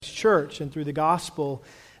church and through the gospel,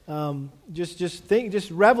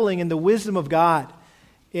 just reveling in the wisdom of God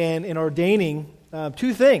and in ordaining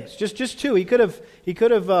two things, just two. He could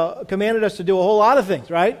have commanded us to do a whole lot of things,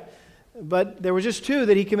 right? But there were just two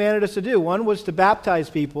that he commanded us to do. One was to baptize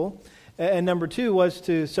people, and number two was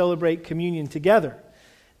to celebrate communion together.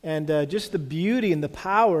 And just the beauty and the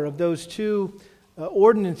power of those two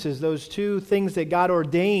ordinances, those two things that God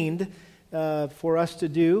ordained for us to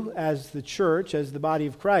do as the church, as the body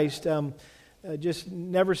of Christ, just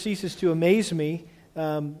never ceases to amaze me.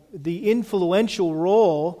 The influential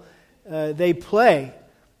role they play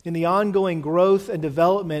in the ongoing growth and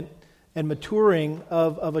development and maturing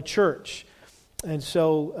of a church. And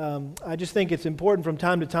so I just think it's important from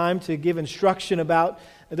time to time to give instruction about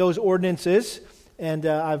those ordinances. And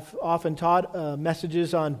I've often taught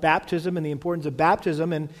messages on baptism and the importance of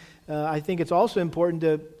baptism. And I think it's also important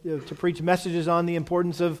to preach messages on the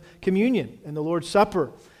importance of communion and the Lord's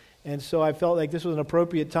Supper. And so I felt like this was an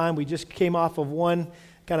appropriate time. We just came off of one,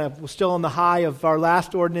 kind of was still on the high of our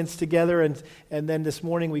last ordinance together. And then this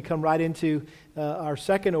morning we come right into our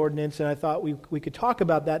second ordinance. And I thought we could talk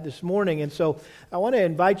about that this morning. And so I want to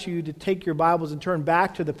invite you to take your Bibles and turn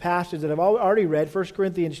back to the passage that I've already read, 1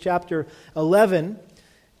 Corinthians chapter 11.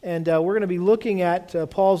 And we're going to be looking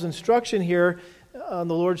at Paul's instruction here on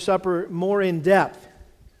the Lord's Supper more in depth.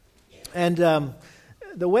 And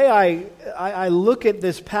the way I look at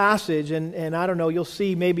this passage, and I don't know, you'll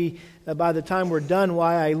see maybe by the time we're done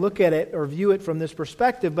why I look at it or view it from this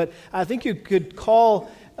perspective, but I think you could call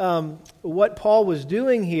what Paul was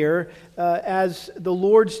doing here as the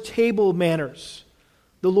Lord's table manners.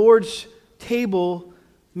 The Lord's table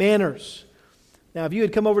manners. Now, if you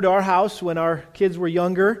had come over to our house when our kids were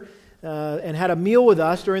younger and had a meal with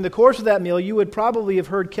us, during the course of that meal, you would probably have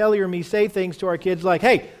heard Kelly or me say things to our kids like,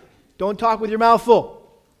 hey, don't talk with your mouth full.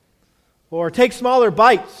 Or take smaller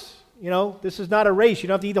bites. You know, this is not a race. You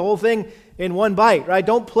don't have to eat the whole thing in one bite, right?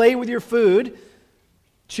 Don't play with your food.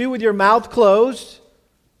 Chew with your mouth closed.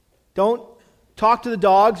 Don't talk to the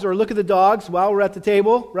dogs or look at the dogs while we're at the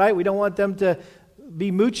table, right? We don't want them to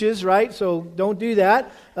be mooches, right? So don't do that.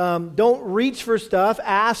 Don't reach for stuff.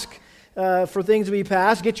 Ask for things to be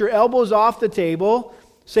passed. Get your elbows off the table.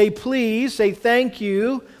 Say please. Say thank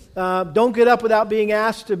you. Don't get up without being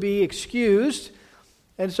asked to be excused.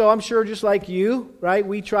 And so I'm sure just like you, right,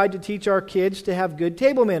 we tried to teach our kids to have good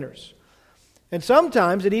table manners. And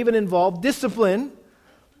sometimes it even involved discipline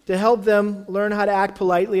to help them learn how to act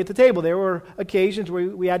politely at the table. There were occasions where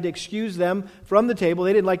we had to excuse them from the table.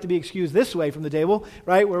 They didn't like to be excused this way from the table,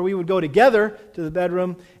 right, where we would go together to the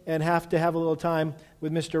bedroom and have to have a little time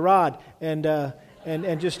with Mr. Rod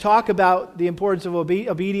and just talk about the importance of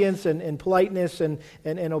obedience and politeness and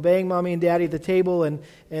obeying mommy and daddy at the table.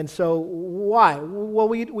 And so why? Well,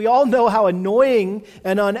 we all know how annoying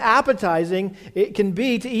and unappetizing it can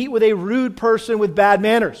be to eat with a rude person with bad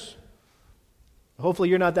manners. Hopefully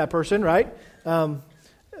you're not that person, right?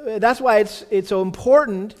 That's why it's so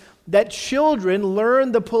important that children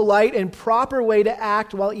learn the polite and proper way to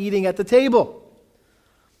act while eating at the table.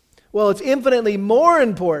 Well, it's infinitely more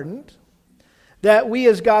important that we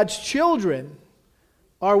as God's children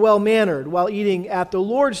are well-mannered while eating at the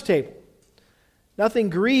Lord's table. Nothing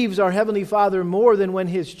grieves our Heavenly Father more than when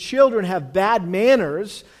His children have bad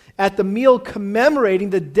manners at the meal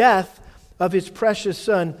commemorating the death of His precious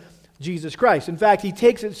Son, Jesus Christ. In fact, He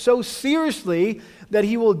takes it so seriously that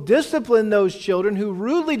He will discipline those children who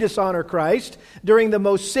rudely dishonor Christ during the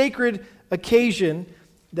most sacred occasion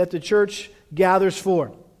that the church gathers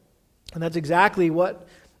for. And that's exactly what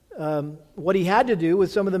He had to do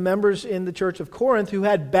with some of the members in the church of Corinth who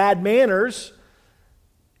had bad manners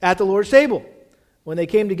at the Lord's table. When they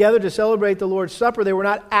came together to celebrate the Lord's Supper, they were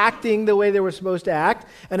not acting the way they were supposed to act.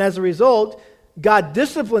 And as a result, God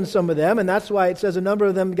disciplined some of them, and that's why it says a number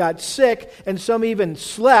of them got sick, and some even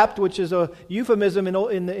slept, which is a euphemism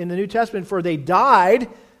in the New Testament for they died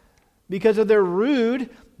because of their rude,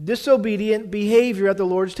 disobedient behavior at the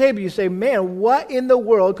Lord's table. You say, man, what in the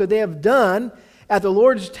world could they have done at the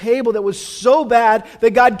Lord's table that was so bad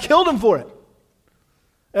that God killed them for it?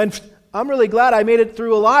 And I'm really glad I made it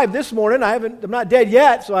through alive this morning. I'm not dead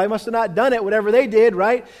yet, so I must have not done it, whatever they did,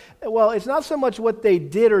 right? Well, it's not so much what they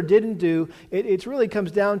did or didn't do. It really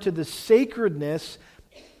comes down to the sacredness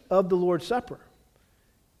of the Lord's Supper.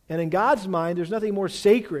 And in God's mind, there's nothing more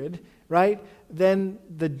sacred, right, than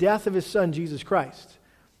the death of His Son, Jesus Christ.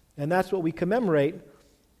 And that's what we commemorate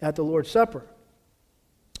at the Lord's Supper.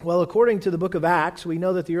 Well, according to the book of Acts, we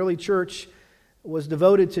know that the early church was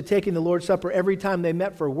devoted to taking the Lord's Supper every time they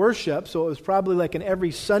met for worship. So it was probably like an every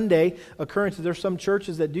Sunday occurrence. There's some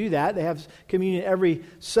churches that do that. They have communion every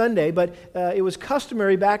Sunday. But it was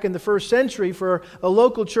customary back in the first century for a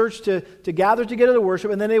local church to gather together to worship,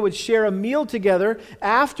 and then they would share a meal together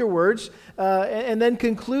afterwards and then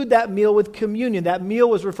conclude that meal with communion. That meal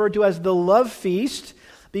was referred to as the love feast,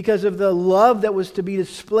 because of the love that was to be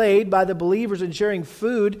displayed by the believers in sharing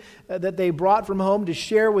food that they brought from home to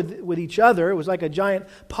share with each other. It was like a giant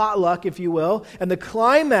potluck, if you will. And the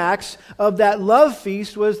climax of that love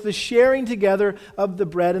feast was the sharing together of the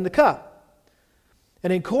bread and the cup.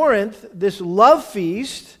 And in Corinth, this love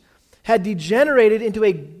feast had degenerated into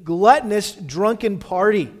a gluttonous, drunken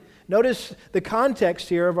party. Notice the context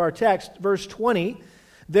here of our text, verse 20.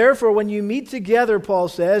 Therefore, when you meet together, Paul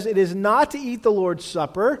says, it is not to eat the Lord's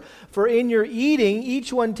Supper, for in your eating,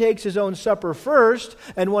 each one takes his own supper first,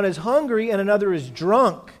 and one is hungry and another is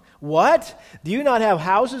drunk. What? Do you not have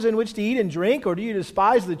houses in which to eat and drink, or do you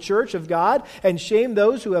despise the church of God and shame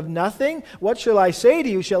those who have nothing? What shall I say to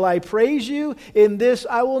you? Shall I praise you? In this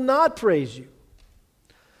I will not praise you.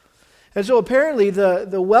 And so apparently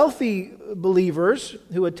the wealthy believers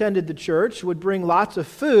who attended the church would bring lots of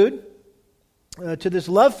food to this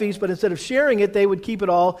love feast, but instead of sharing it, they would keep it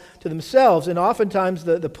all to themselves. And oftentimes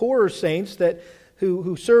the poorer saints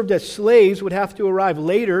who served as slaves would have to arrive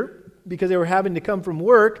later because they were having to come from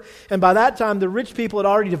work. And by that time, the rich people had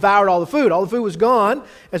already devoured all the food. All the food was gone.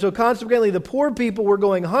 And so consequently, the poor people were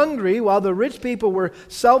going hungry while the rich people were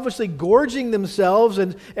selfishly gorging themselves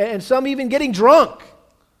and some even getting drunk.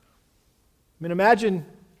 I mean, imagine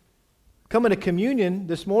coming to communion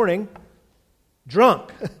this morning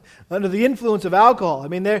drunk, under the influence of alcohol. I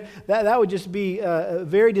mean, that would just be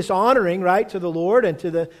very dishonoring, right, to the Lord and to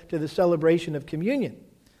the celebration of communion.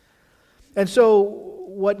 And so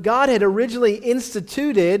what God had originally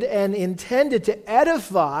instituted and intended to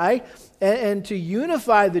edify and to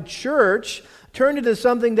unify the church turned into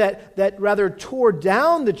something that rather tore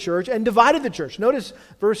down the church and divided the church. Notice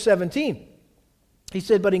verse 17. He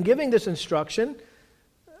said, but in giving this instruction,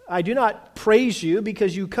 I do not praise you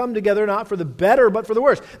because you come together not for the better but for the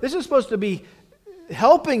worse. This is supposed to be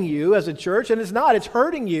helping you as a church, and it's not. It's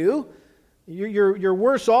hurting you. You're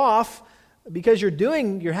worse off because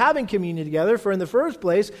you're having communion together. For in the first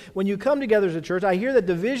place, when you come together as a church, I hear that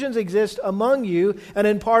divisions exist among you, and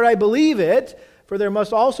in part I believe it, for there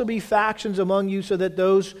must also be factions among you so that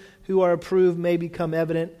those who are approved may become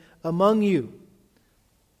evident among you.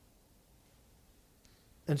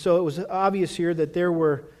 And so it was obvious here that there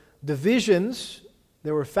were divisions,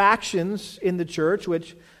 there were factions in the church,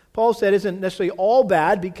 which Paul said isn't necessarily all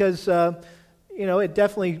bad because, it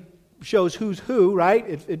definitely shows who's who, right?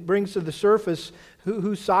 It brings to the surface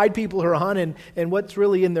whose side people are on and what's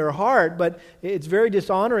really in their heart. But it's very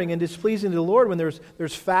dishonoring and displeasing to the Lord when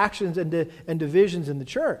there's factions and divisions in the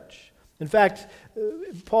church. In fact,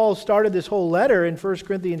 Paul started this whole letter in 1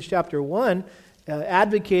 Corinthians chapter 1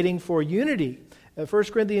 advocating for unity. 1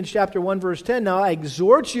 Corinthians chapter 1, verse 10, now I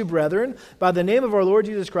exhort you, brethren, by the name of our Lord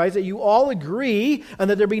Jesus Christ, that you all agree and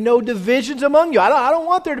that there be no divisions among you. I don't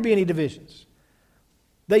want there to be any divisions.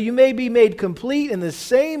 That you may be made complete in the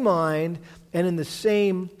same mind and in the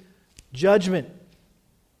same judgment.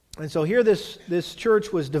 And so here this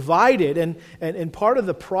church was divided, and part of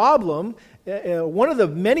the problem, one of the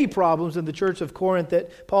many problems in the church of Corinth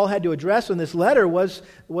that Paul had to address in this letter was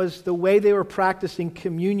the way they were practicing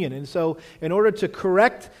communion. And so in order to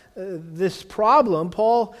correct this problem,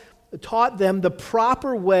 Paul taught them the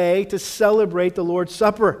proper way to celebrate the Lord's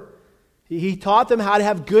Supper. He taught them how to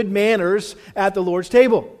have good manners at the Lord's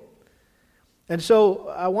table. And so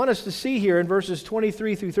I want us to see here in verses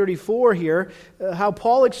 23 through 34 here how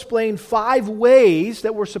Paul explained 5 ways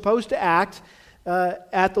that we're supposed to act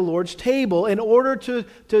at the Lord's table in order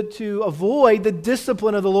to avoid the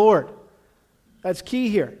discipline of the Lord. That's key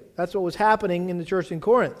here. That's what was happening in the church in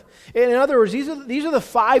Corinth. In other words, these are the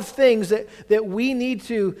 5 things that we need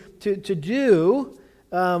to do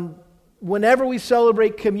whenever we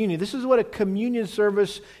celebrate communion. This is what a communion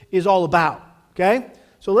service is all about. Okay?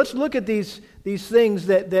 So let's look at these things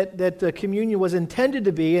that communion was intended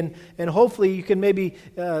to be, and hopefully you can maybe,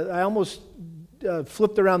 I almost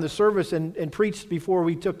flipped around the service and preached before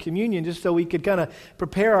we took communion just so we could kind of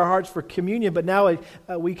prepare our hearts for communion, but now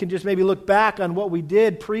we can just maybe look back on what we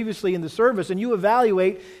did previously in the service, and you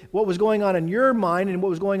evaluate what was going on in your mind and what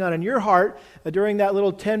was going on in your heart during that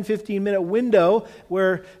little 10-15 minute window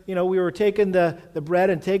where we were taking the bread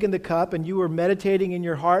and taking the cup, and you were meditating in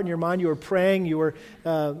your heart and your mind, you were praying, you were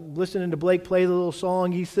listening to Blake play the little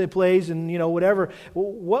song he plays, and whatever.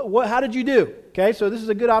 How did you do? Okay, so this is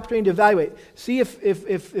a good opportunity to evaluate. See See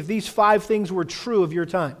if these 5 things were true of your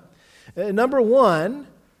time. Number 1,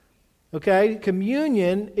 okay,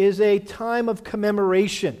 communion is a time of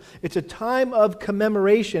commemoration. It's a time of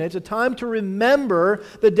commemoration. It's a time to remember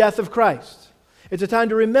the death of Christ. It's a time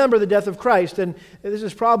to remember the death of Christ. And this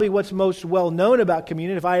is probably what's most well known about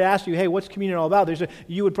communion. If I had asked you, hey, what's communion all about?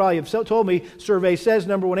 You would probably have told me, survey says,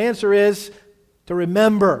 number 1 answer is to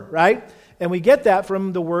remember, right? And we get that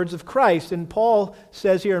from the words of Christ. And Paul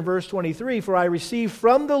says here in verse 23, "For I received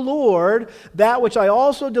from the Lord that which I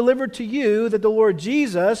also delivered to you, that the Lord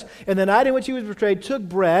Jesus, in the night in which he was betrayed, took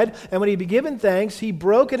bread, and when he had given thanks, he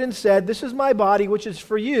broke it and said, 'This is my body, which is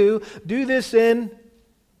for you. Do this in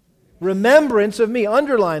remembrance of me.'"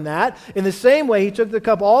 Underline that. "In the same way, he took the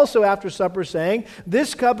cup also after supper, saying,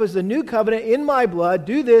 'This cup is the new covenant in my blood.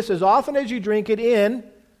 Do this as often as you drink it in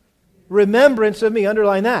remembrance of me.'"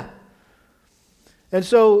 Underline that. And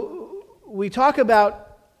so we talk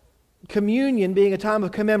about communion being a time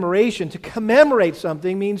of commemoration. To commemorate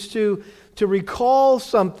something means to recall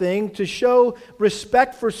something, to show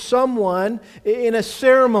respect for someone in a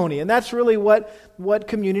ceremony. And that's really what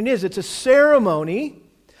communion is. It's a ceremony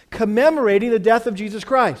commemorating the death of Jesus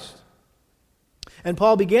Christ. And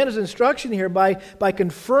Paul began his instruction here by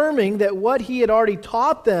confirming that what he had already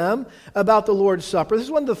taught them about the Lord's Supper. This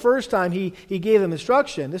wasn't the first time he gave them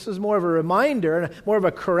instruction. This is more of a reminder, more of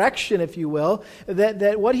a correction, if you will,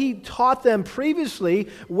 that what he taught them previously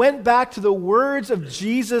went back to the words of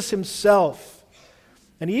Jesus himself.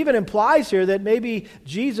 And he even implies here that maybe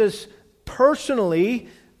Jesus personally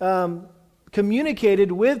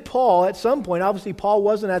communicated with Paul at some point. Obviously, Paul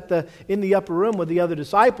wasn't in the upper room with the other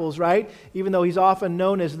disciples, right? Even though he's often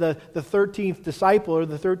known as the 13th disciple or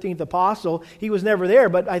the 13th apostle, he was never there.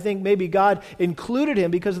 But I think maybe God included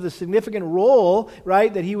him because of the significant role,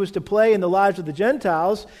 right, that he was to play in the lives of the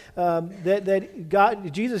Gentiles.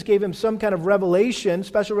 Jesus gave him some kind of revelation,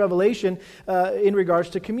 special revelation in regards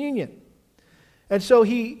to communion. And so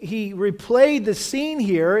he replayed the scene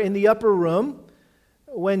here in the upper room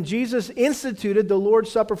when Jesus instituted the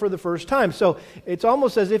Lord's Supper for the first time. So it's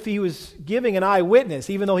almost as if he was giving an eyewitness,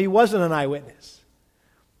 even though he wasn't an eyewitness.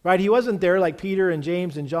 Right? He wasn't there like Peter and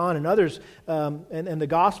James and John and others, and the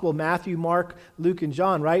Gospel, Matthew, Mark, Luke, and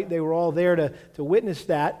John, right? They were all there to witness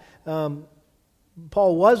that.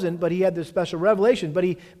 Paul wasn't, but he had this special revelation. But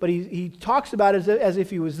he talks about it as if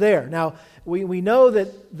he was there. Now, we know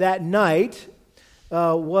that night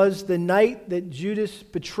was the night that Judas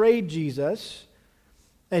betrayed Jesus,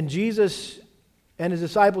 and Jesus and his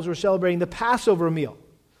disciples were celebrating the Passover meal,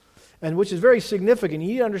 and which is very significant. You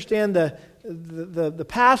need to understand the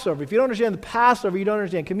Passover. If you don't understand the Passover, you don't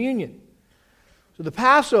understand communion. So the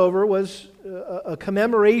Passover was a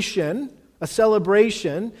commemoration, a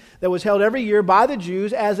celebration that was held every year by the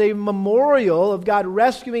Jews as a memorial of God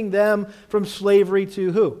rescuing them from slavery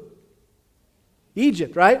to who?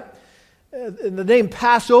 Egypt, right? The name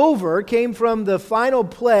Passover came from the final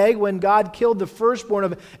plague when God killed the firstborn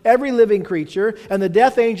of every living creature, and the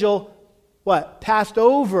death angel, passed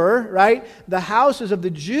over, right, the houses of the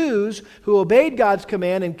Jews who obeyed God's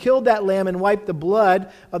command and killed that lamb and wiped the blood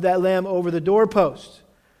of that lamb over the doorpost.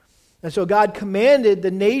 And so God commanded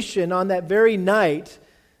the nation on that very night,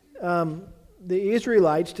 the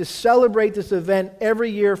Israelites, to celebrate this event every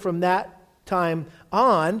year from that time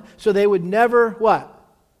on, so they would never,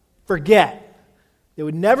 forget. They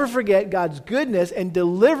would never forget God's goodness and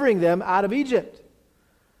delivering them out of Egypt.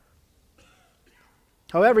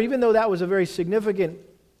 However, even though that was a very significant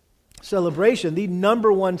celebration, the number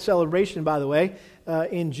one celebration, by the way,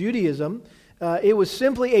 in Judaism, it was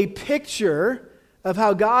simply a picture of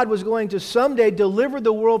how God was going to someday deliver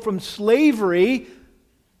the world from slavery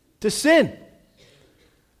to sin.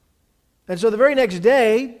 And so the very next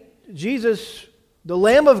day, Jesus, the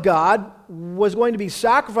Lamb of God, was going to be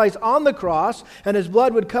sacrificed on the cross, and his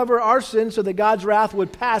blood would cover our sins so that God's wrath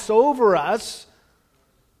would pass over us.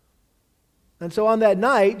 And so on that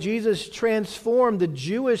night, Jesus transformed the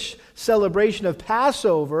Jewish celebration of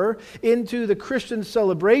Passover into the Christian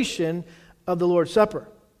celebration of the Lord's Supper.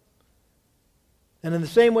 And in the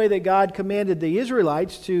same way that God commanded the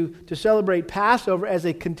Israelites to celebrate Passover as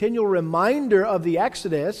a continual reminder of the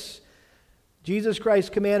Exodus, Jesus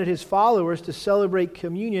Christ commanded his followers to celebrate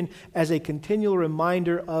communion as a continual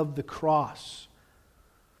reminder of the cross.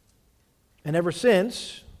 And ever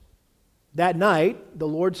since that night, the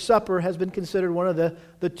Lord's Supper has been considered one of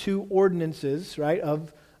the two ordinances, right,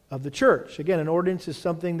 of the church. Again, an ordinance is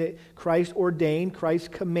something that Christ ordained,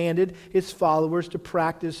 Christ commanded his followers to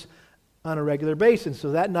practice on a regular basis.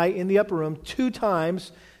 So that night in the upper room, 2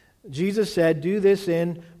 times, Jesus said, "Do this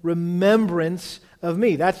in remembrance of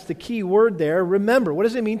me." That's the key word there, remember. What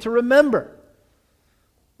does it mean to remember?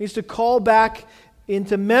 means to call back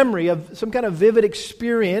into memory of some kind of vivid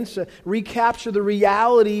experience, recapture the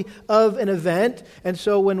reality of an event. And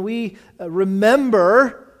so when we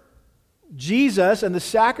remember Jesus and the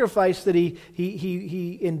sacrifice that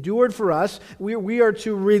he endured for us, we are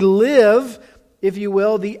to relive, if you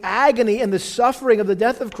will, the agony and the suffering of the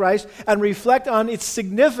death of Christ and reflect on its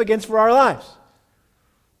significance for our lives.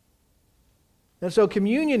 And so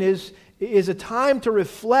communion is a time to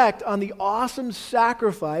reflect on the awesome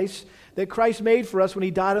sacrifice that Christ made for us when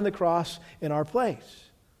he died on the cross in our place.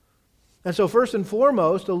 And so first and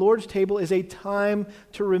foremost, the Lord's table is a time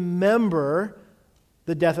to remember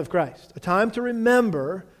the death of Christ. A time to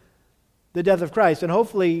remember the death of Christ. And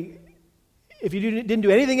hopefully, if you didn't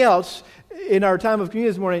do anything else in our time of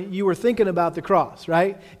communion this morning, you were thinking about the cross,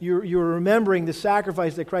 right? You were remembering the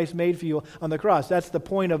sacrifice that Christ made for you on the cross. That's the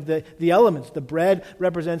point of the elements. The bread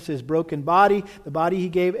represents his broken body, the body he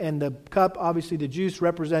gave, and the cup, obviously the juice,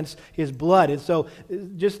 represents his blood. And so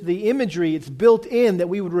just the imagery, it's built in that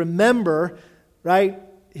we would remember, right,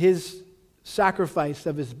 his sacrifice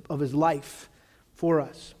of his life for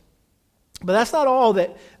us. But that's not all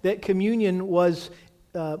that communion was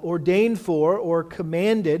ordained for or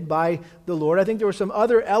commanded by the Lord. I think there were some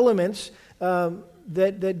other elements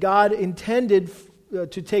that God intended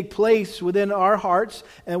to take place within our hearts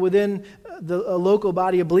and within a local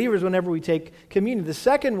body of believers whenever we take communion. The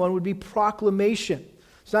second one would be proclamation.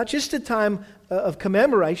 It's not just a time of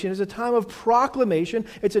commemoration, it's a time of proclamation.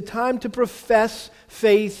 It's a time to profess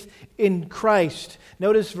faith in Christ.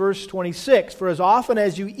 Notice verse 26. For as often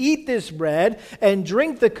as you eat this bread and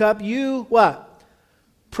drink the cup, you, what?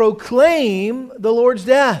 Proclaim the Lord's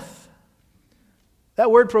death. That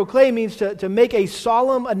word proclaim means to make a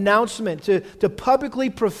solemn announcement, to publicly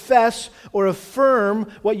profess or affirm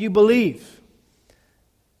what you believe.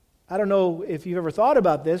 I don't know if you've ever thought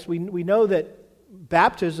about this. We know that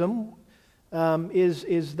baptism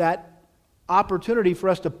is that opportunity for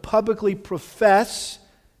us to publicly profess,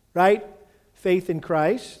 right, faith in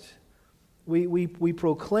Christ. We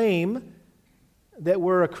proclaim that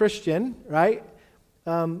we're a Christian, right?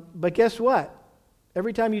 But guess what?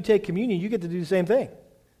 Every time you take communion, you get to do the same thing.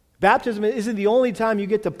 Baptism isn't the only time you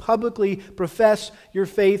get to publicly profess your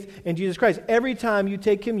faith in Jesus Christ. Every time you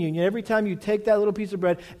take communion, every time you take that little piece of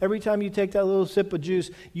bread, every time you take that little sip of juice,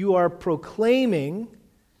 you are proclaiming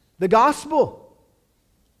the gospel.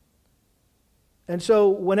 And so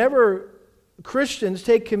whenever Christians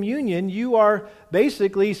take communion, you are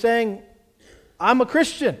basically saying, I'm a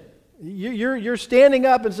Christian. You're standing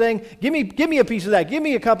up and saying, give me a piece of that, give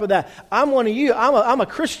me a cup of that. I'm one of you. I'm a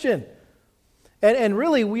Christian. And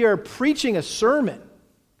really, we are preaching a sermon.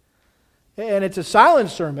 And it's a silent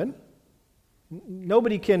sermon.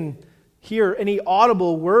 Nobody can hear any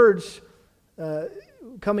audible words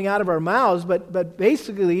coming out of our mouths. But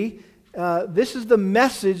basically, this is the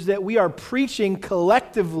message that we are preaching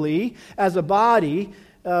collectively as a body.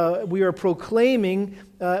 We are proclaiming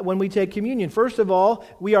when we take communion. First of all,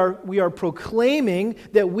 we are proclaiming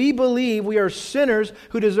that we believe we are sinners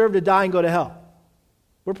who deserve to die and go to hell.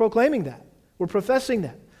 We're proclaiming that. We're professing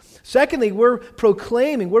that. Secondly, we're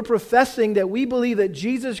professing that we believe that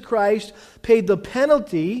Jesus Christ paid the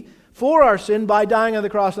penalty for our sin by dying on the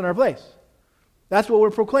cross in our place. That's what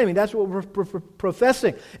we're proclaiming. That's what we're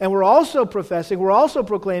professing. And we're also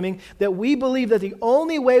proclaiming that we believe that the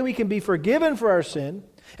only way we can be forgiven for our sin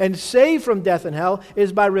and saved from death and hell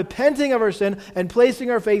is by repenting of our sin and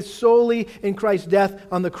placing our faith solely in Christ's death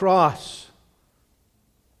on the cross.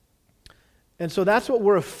 And so that's what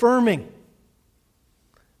we're affirming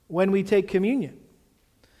when we take communion.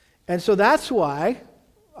 And so that's why,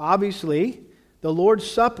 obviously, the Lord's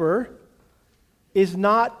Supper is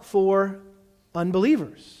not for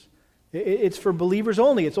unbelievers. It's for believers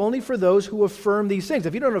only. It's only for those who affirm these things.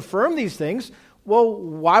 If you don't affirm these things, well,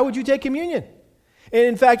 why would you take communion? And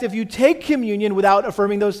in fact, if you take communion without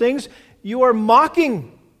affirming those things, you are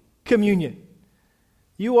mocking communion.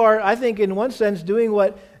 You are, I think, in one sense, doing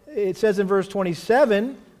what it says in verse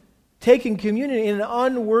 27, taking communion in an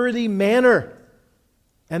unworthy manner,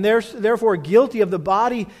 and therefore guilty of the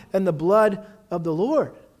body and the blood of the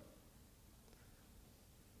Lord.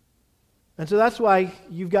 And so that's why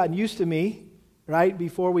you've gotten used to me, right?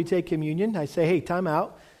 Before we take communion, I say, hey, time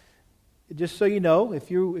out. Just so you know, if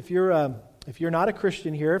you're not a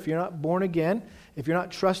Christian here, if you're not born again, if you're not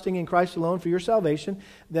trusting in Christ alone for your salvation,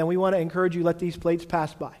 then we want to encourage you, let these plates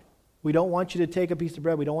pass by. We don't want you to take a piece of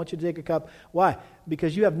bread. We don't want you to take a cup. Why?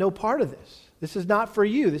 Because you have no part of this. This is not for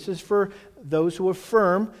you. This is for those who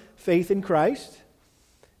affirm faith in Christ.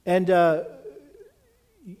 And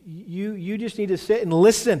you just need to sit and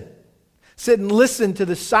listen. Sit and listen to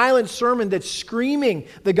the silent sermon that's screaming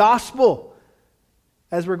the gospel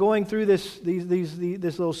as we're going through this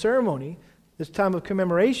little ceremony, this time of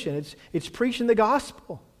commemoration. It's preaching the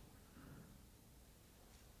gospel.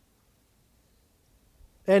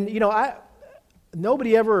 And,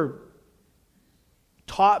 nobody ever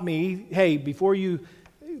taught me, hey, before you,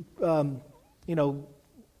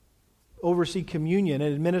 oversee communion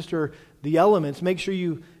and administer the elements, make sure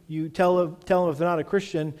you tell them if they're not a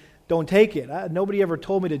Christian, don't take it. Nobody ever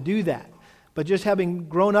told me to do that. But just having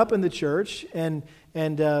grown up in the church and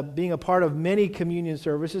being a part of many communion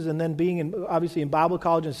services, and then being obviously in Bible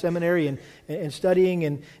college and seminary and studying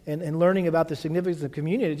and learning about the significance of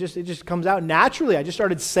communion, it just comes out naturally. I just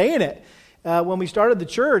started saying it when we started the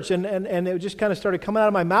church, and it just kind of started coming out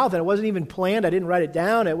of my mouth, and it wasn't even planned. I didn't write it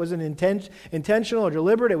down. It wasn't intentional or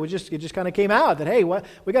deliberate. It just kind of came out that, hey,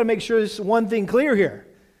 we got to make sure there's one thing clear here.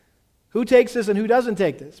 Who takes this and who doesn't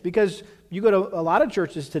take this? Because you go to a lot of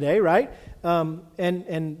churches today, right?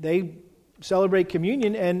 And they celebrate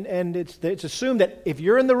communion, and it's assumed that if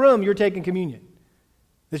you're in the room, you're taking communion.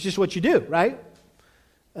 That's just what you do, right?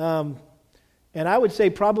 And I would say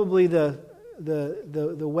probably the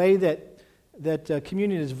way that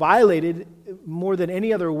communion is violated more than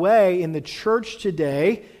any other way in the church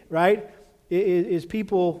today, right, is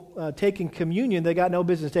people taking communion. They got no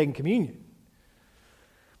business taking communion.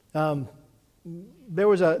 There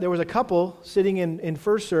was a couple sitting in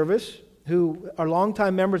first service who are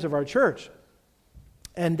longtime members of our church,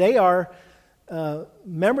 and they are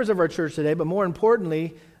members of our church today, but more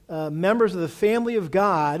importantly, members of the family of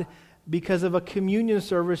God because of a communion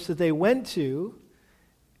service that they went to,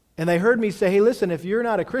 and they heard me say, hey, listen, if you're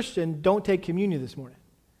not a Christian, don't take communion this morning.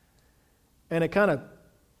 And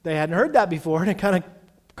they hadn't heard that before, and it kind of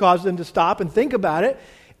caused them to stop and think about it.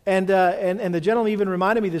 And the gentleman even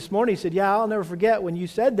reminded me this morning. He said, yeah, I'll never forget when you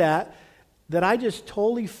said that I just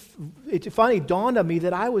totally, it finally dawned on me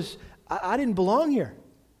that I didn't belong here.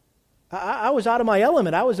 I was out of my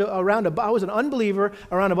element. I was an unbeliever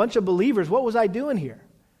around a bunch of believers. What was I doing here?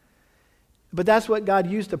 But that's what God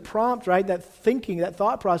used to prompt, right? That thinking, that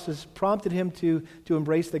thought process prompted him to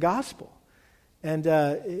embrace the gospel. And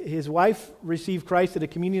his wife received Christ at a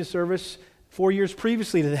communion service 4 years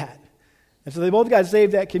previously to that. And so they both got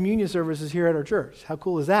saved at communion services here at our church. How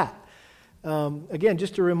cool is that? Again,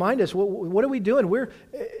 just to remind us, what are we doing?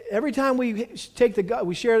 Every time we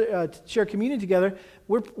share communion together,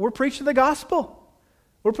 we're preaching the gospel.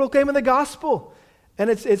 We're proclaiming the gospel, and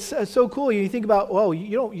it's so cool. You think about,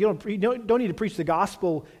 you don't need to preach the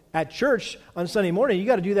gospel at church on Sunday morning. You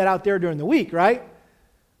got to do that out there during the week, right?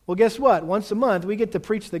 Well, guess what? Once a month, we get to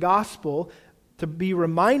preach the gospel, to be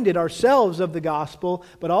reminded ourselves of the gospel,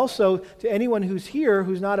 but also to anyone who's here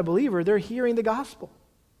who's not a believer, they're hearing the gospel.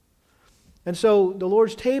 And so the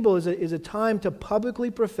Lord's table is a time to publicly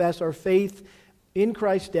profess our faith in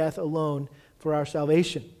Christ's death alone for our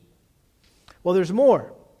salvation. Well, there's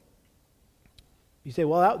more. You say,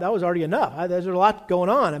 well, that was already enough. There's a lot going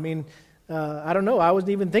on. I mean, I don't know. I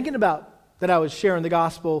wasn't even thinking about that I was sharing the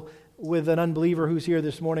gospel with an unbeliever who's here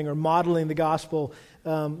this morning or modeling the gospel.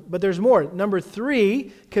 But there's more. Number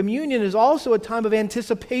 3, communion is also a time of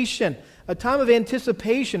anticipation. A time of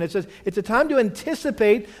anticipation. It's a time to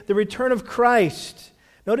anticipate the return of Christ.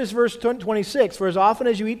 Notice verse 26. For as often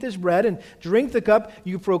as you eat this bread and drink the cup,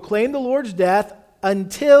 you proclaim the Lord's death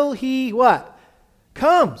until He what?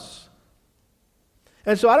 Comes.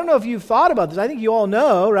 And so I don't know if you've thought about this. I think you all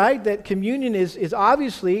know, right, that communion is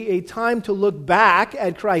obviously a time to look back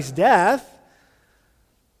at Christ's death.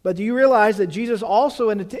 But do you realize that Jesus also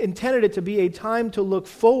intended it to be a time to look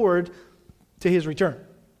forward to His return?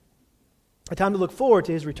 A time to look forward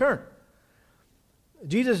to His return.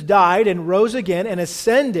 Jesus died and rose again and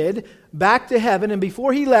ascended back to heaven. And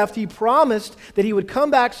before He left, He promised that He would come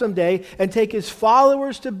back someday and take His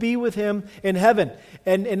followers to be with Him in heaven.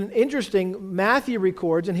 And interesting, Matthew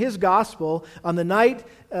records in his gospel on the night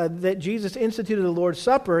that Jesus instituted the Lord's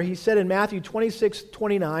Supper, he said in Matthew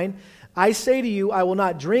 26:29, I say to you, I will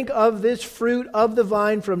not drink of this fruit of the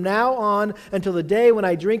vine from now on until the day when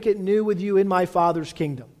I drink it new with you in my Father's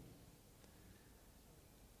kingdom.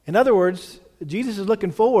 In other words, Jesus is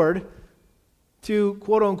looking forward to,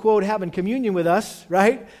 quote unquote, having communion with us,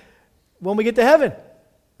 right, when we get to heaven.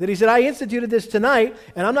 That He said, I instituted this tonight,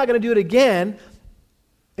 and I'm not going to do it again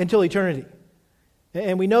until eternity.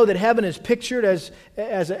 And we know that heaven is pictured as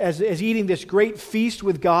eating this great feast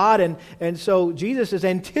with God, and so Jesus is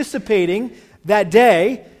anticipating that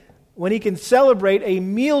day when He can celebrate a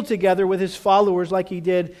meal together with His followers like He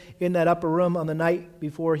did in that upper room on the night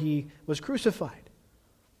before He was crucified.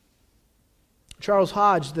 Charles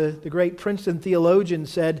Hodge, the great Princeton theologian,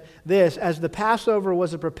 said this: as the Passover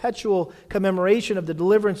was a perpetual commemoration of the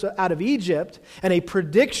deliverance out of Egypt and a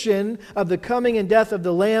prediction of the coming and death of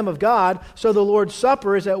the Lamb of God, so the Lord's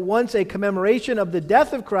Supper is at once a commemoration of the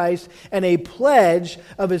death of Christ and a pledge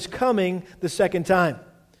of His coming the second time.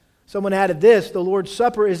 Someone added this: the Lord's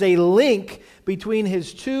Supper is a link between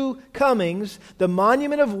His two comings, the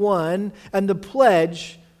monument of one and the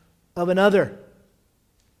pledge of another.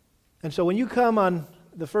 And so when you come on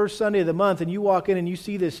the first Sunday of the month and you walk in and you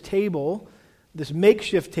see this table, this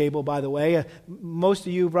makeshift table, by the way, most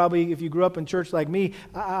of you probably, if you grew up in church like me,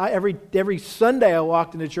 every Sunday I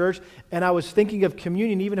walked into church and I was thinking of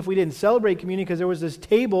communion, even if we didn't celebrate communion, because there was this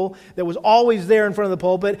table that was always there in front of the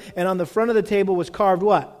pulpit, and on the front of the table was carved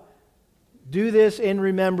what? Do this in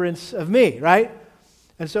remembrance of me, right?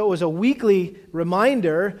 And so it was a weekly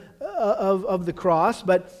reminder of the cross.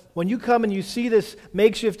 But when you come and you see this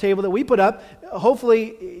makeshift table that we put up,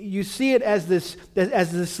 hopefully you see it as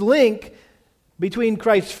this link between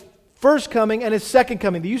Christ's first coming and His second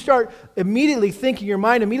coming. You start immediately thinking, your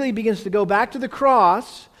mind immediately begins to go back to the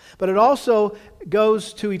cross, but it also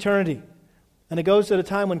goes to eternity. And it goes to the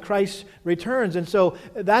time when Christ returns. And so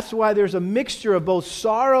that's why there's a mixture of both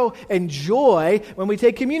sorrow and joy when we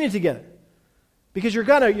take communion together. Because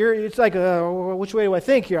it's like, which way do I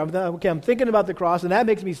think here? I'm thinking about the cross, and that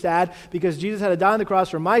makes me sad because Jesus had to die on the cross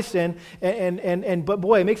for my sin. But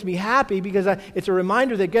boy, it makes me happy because it's a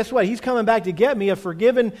reminder that guess what? He's coming back to get me, a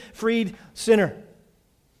forgiven, freed sinner.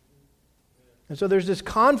 And so there's this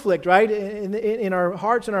conflict, right, in our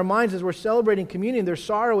hearts and our minds as we're celebrating communion. There's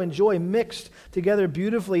sorrow and joy mixed together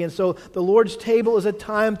beautifully. And so the Lord's table is a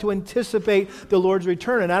time to anticipate the Lord's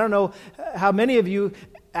return. And I don't know how many of you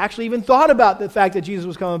actually even thought about the fact that Jesus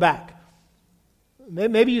was coming back.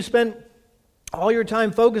 Maybe you spent all your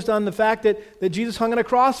time focused on the fact that Jesus hung on a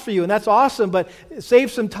cross for you, and that's awesome, but save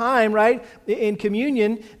some time, right, in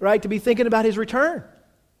communion, right, to be thinking about His return.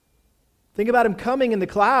 Think about Him coming in the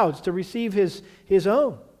clouds to receive His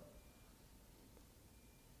own.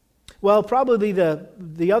 Well, probably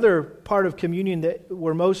the other part of communion that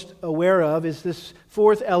we're most aware of is this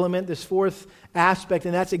fourth element, this fourth aspect,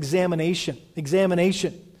 and that's examination.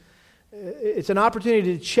 Examination. It's an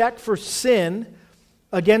opportunity to check for sin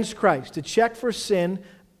against Christ, to check for sin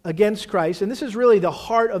against Christ. And this is really the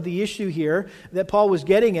heart of the issue here that Paul was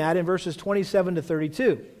getting at in verses 27 to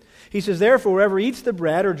 32. He says, therefore, whoever eats the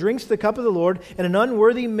bread or drinks the cup of the Lord in an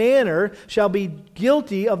unworthy manner shall be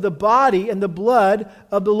guilty of the body and the blood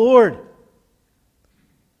of the Lord.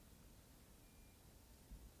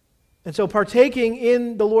 And so partaking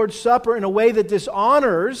in the Lord's Supper in a way that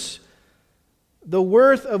dishonors the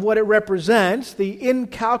worth of what it represents, the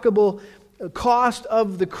incalculable cost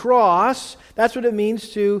of the cross, that's what it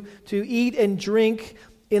means to eat and drink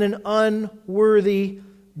in an unworthy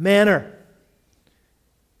manner.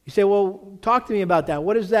 You say, well, talk to me about that.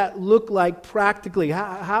 What does that look like practically?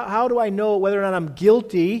 How do I know whether or not I'm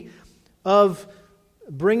guilty of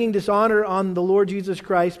bringing dishonor on the Lord Jesus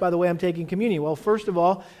Christ by the way I'm taking communion? Well, first of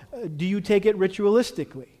all, do you take it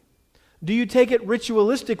ritualistically? Do you take it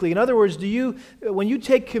ritualistically? In other words, when you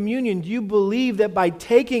take communion, do you believe that by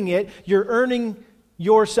taking it, you're earning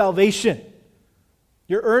your salvation?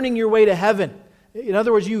 You're earning your way to heaven. In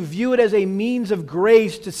other words, you view it as a means of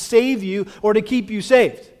grace to save you or to keep you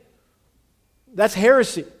saved. That's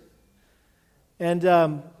heresy. And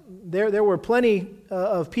there were plenty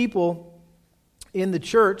of people in the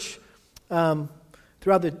church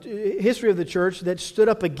throughout the history of the church that stood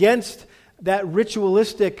up against that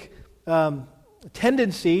ritualistic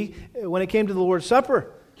tendency when it came to the Lord's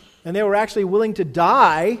Supper. And they were actually willing to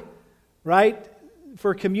die, right,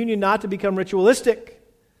 for communion not to become ritualistic.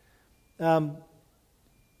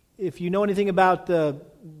 If you know anything about the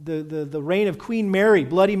reign of Queen Mary,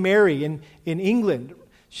 Bloody Mary in England,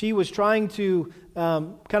 she was trying to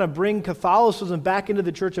kind of bring Catholicism back into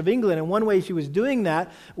the Church of England. And one way she was doing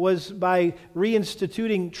that was by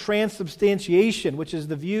reinstituting transubstantiation, which is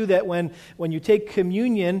the view that when you take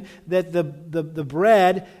communion, that the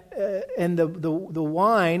bread and the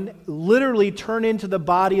wine literally turn into the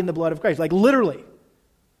body and the blood of Christ. Like literally.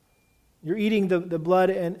 You're eating the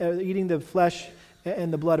blood and eating the flesh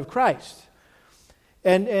and the blood of Christ.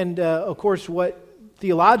 And of course,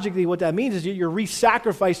 theologically what that means is you're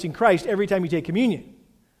re-sacrificing Christ every time you take communion.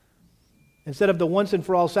 Instead of the once and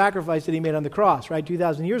for all sacrifice that He made on the cross, right,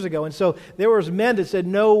 2,000 years ago. And so there was men that said,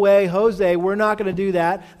 no way, Jose, we're not going to do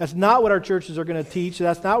that. That's not what our churches are going to teach.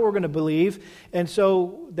 That's not what we're going to believe. And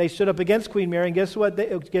so they stood up against Queen Mary, and guess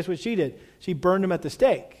what she did? She burned them at the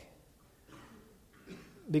stake.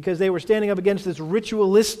 Because they were standing up against this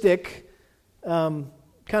ritualistic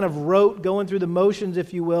kind of rote, going through the motions,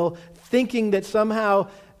 if you will, thinking that somehow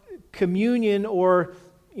communion, or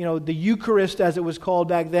the Eucharist, as it was called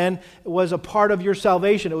back then, was a part of your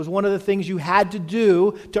salvation. It was one of the things you had to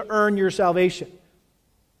do to earn your salvation.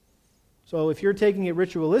 So if you're taking it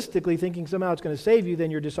ritualistically, thinking somehow it's going to save you,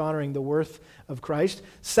 then you're dishonoring the worth of Christ.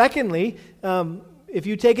 Secondly, if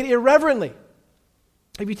you take it irreverently.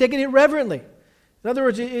 In other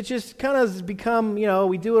words, it just kind of become,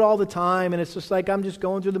 we do it all the time, and it's just like I'm just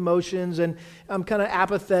going through the motions, and I'm kind of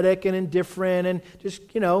apathetic and indifferent, and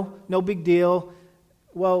just, no big deal.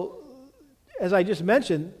 Well, as I just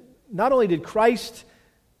mentioned, not only did Christ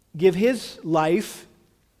give his life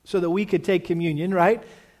so that we could take communion, right?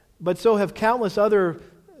 But so have countless other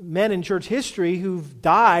men in church history who've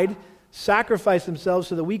died, sacrificed themselves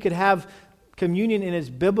so that we could have communion in its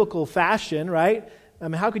biblical fashion, right? I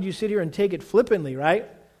mean, how could you sit here and take it flippantly, right?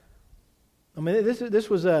 I mean, this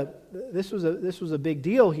was a big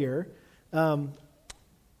deal here. I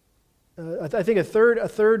think a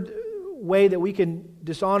third way that we can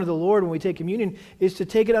dishonor the Lord when we take communion is to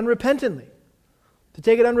take it unrepentantly.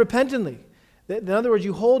 In other words,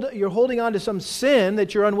 you're holding on to some sin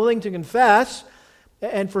that you're unwilling to confess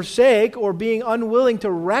and forsake, or being unwilling to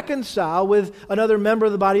reconcile with another member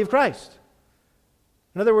of the body of Christ.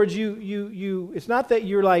 In other words, it's not that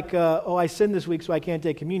you're like, I sinned this week so I can't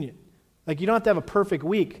take communion. Like, you don't have to have a perfect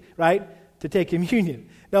week, right, to take communion.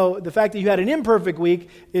 No, the fact that you had an imperfect week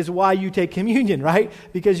is why you take communion, right?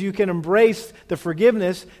 Because you can embrace the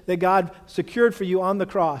forgiveness that God secured for you on the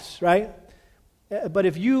cross, right? But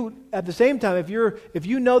if you, at the same time, if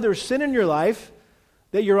you know there's sin in your life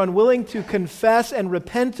that you're unwilling to confess and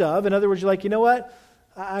repent of, in other words, you're like, you know what?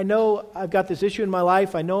 I know I've got this issue in my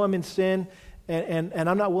life. I know I'm in sin, and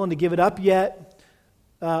I'm not willing to give it up yet.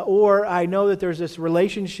 Or I know that there's this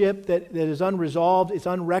relationship that is unresolved, it's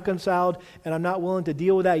unreconciled, and I'm not willing to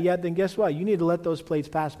deal with that yet, then guess what? You need to let those plates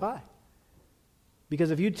pass by.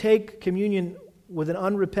 Because if you take communion with an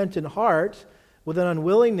unrepentant heart, with an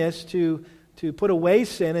unwillingness to put away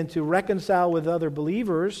sin and to reconcile with other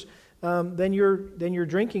believers, then you're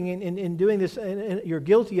drinking and doing this, and you're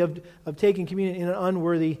guilty of taking communion in an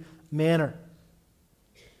unworthy manner.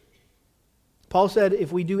 Paul said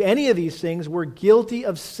if we do any of these things, we're guilty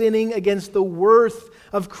of sinning against the worth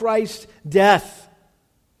of Christ's death.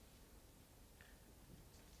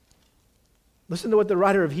 Listen to what the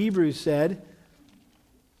writer of Hebrews said.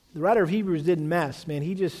 The writer of Hebrews didn't mess, man.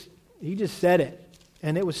 He just said it.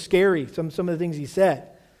 And it was scary, some of the things he said.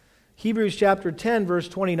 Hebrews chapter 10, verse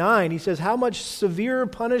 29, he says, how much severer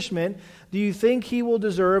punishment do you think he will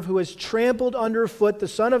deserve who has trampled underfoot the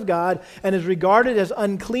Son of God and has regarded as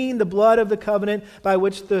unclean the blood of the covenant by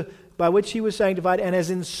which he was sanctified, and has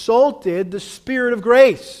insulted the Spirit of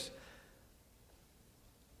grace?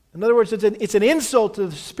 In other words, it's an insult to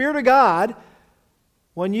the Spirit of God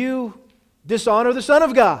when you dishonor the Son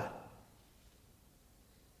of God.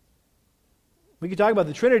 We could talk about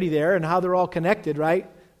the Trinity there and how they're all connected, right?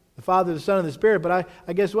 The Father, the Son, and the Spirit. But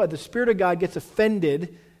I guess what? The Spirit of God gets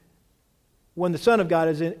offended when the Son of God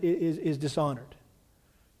is dishonored.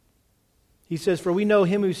 He says, for we know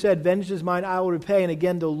him who said, vengeance is mine, I will repay. And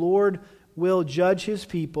again, the Lord will judge his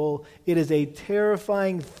people. It is a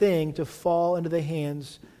terrifying thing to fall into the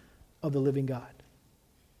hands of the living God.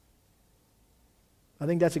 I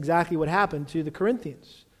think that's exactly what happened to the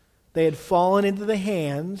Corinthians. They had fallen into the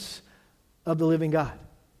hands of the living God.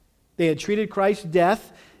 They had treated Christ's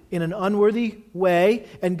death in an unworthy way,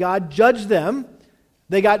 and God judged them.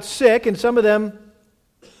 They got sick, and some of them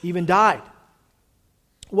even died.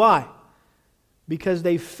 Why? Because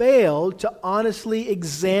they failed to honestly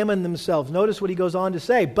examine themselves. Notice what he goes on to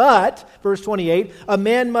say. But, verse 28, a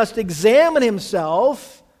man must examine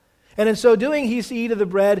himself, and in so doing he's to eat of the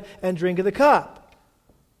bread and drink of the cup.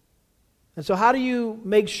 And so how do you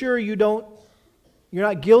make sure you're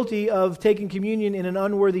not guilty of taking communion in an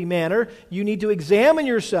unworthy manner? You need to examine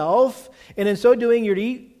yourself, and in so doing, you're to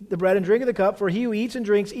eat the bread and drink of the cup. For he who eats and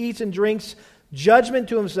drinks judgment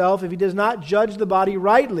to himself if he does not judge the body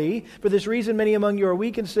rightly. For this reason, many among you are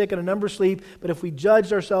weak and sick, and a number sleep. But if we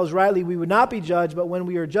judged ourselves rightly, we would not be judged. But when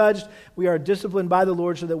we are judged, we are disciplined by the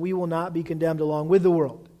Lord so that we will not be condemned along with the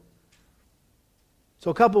world. So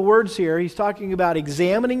a couple words here. He's talking about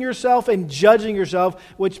examining yourself and judging yourself,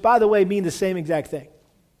 which, by the way, mean the same exact thing.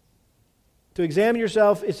 To examine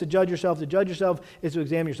yourself is to judge yourself. To judge yourself is to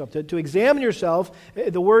examine yourself. To examine yourself,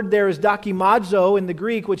 the word there is dokimazo in the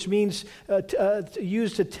Greek, which means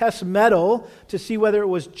used to test metal to see whether it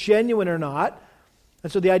was genuine or not.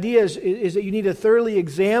 And so the idea is that you need to thoroughly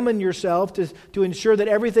examine yourself to ensure that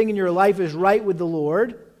everything in your life is right with the Lord.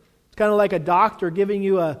 It's kind of like a doctor giving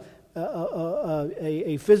you a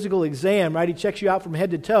a physical exam, right? He checks you out from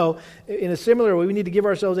head to toe. In a similar way, we need to give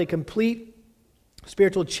ourselves a complete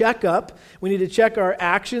spiritual checkup. We need to check our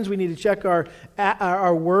actions. We need to check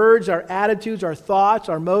our words, our attitudes, our thoughts,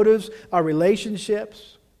 our motives, our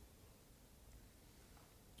relationships.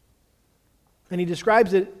 And he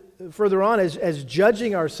describes it further on as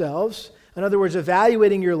judging ourselves. In other words,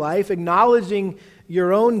 evaluating your life, acknowledging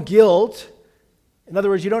your own guilt. In other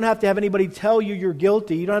words, you don't have to have anybody tell you you're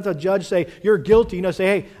guilty. You don't have to judge, say, you're guilty. Say,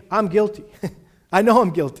 hey, I'm guilty. I know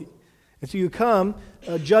I'm guilty. And so you come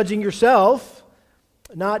judging yourself,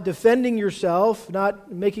 not defending yourself,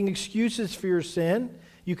 not making excuses for your sin.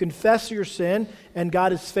 You confess your sin, and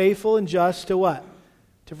God is faithful and just to what?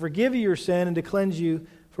 To forgive you your sin and to cleanse you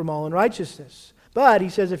from all unrighteousness. But he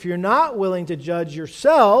says if you're not willing to judge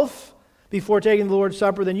yourself before taking the Lord's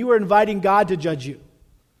Supper, then you are inviting God to judge you.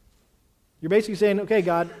 You're basically saying, okay,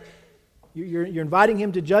 God, you're inviting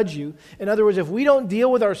him to judge you. In other words, if we don't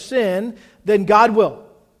deal with our sin, then God will.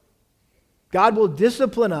 God will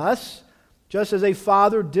discipline us just as a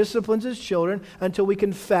father disciplines his children until we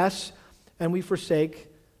confess and we forsake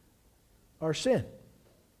our sin.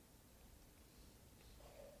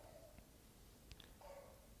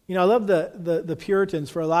 I love the Puritans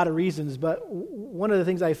for a lot of reasons, but one of the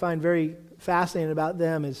things I find very fascinating about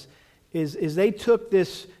them is they took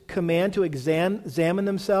this command to examine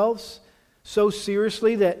themselves so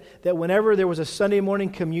seriously that whenever there was a Sunday morning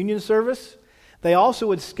communion service, they also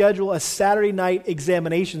would schedule a Saturday night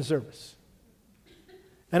examination service.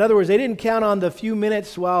 In other words, they didn't count on the few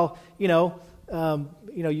minutes while,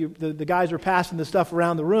 the guys were passing the stuff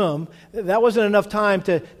around the room. That wasn't enough time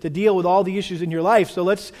to deal with all the issues in your life. So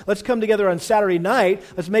let's come together on Saturday night.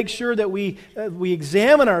 Let's make sure that we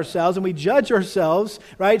examine ourselves and we judge ourselves,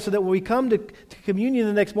 right? So that when we come to communion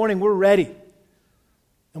the next morning, we're ready.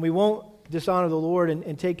 And we won't dishonor the Lord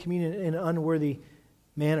and take communion in an unworthy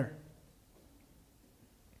manner.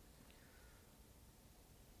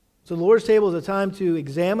 So the Lord's table is a time to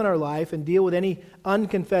examine our life and deal with any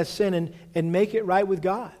unconfessed sin and make it right with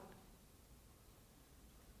God.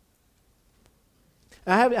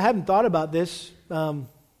 I haven't thought about this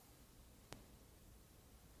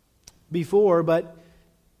before, but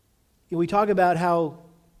we talk about how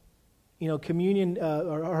communion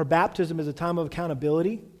or our baptism is a time of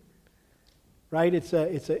accountability, right?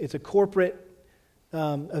 It's a corporate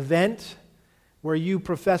event where you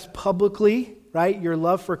profess publicly, right, your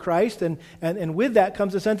love for Christ, and with that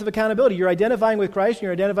comes a sense of accountability. You're identifying with Christ, and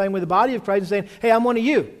you're identifying with the body of Christ and saying, hey, I'm one of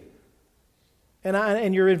you.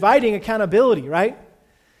 And you're inviting accountability, right?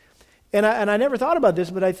 And I never thought about this,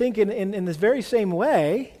 but I think in this very same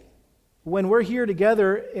way, when we're here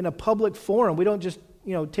together in a public forum, we don't just,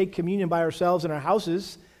 take communion by ourselves in our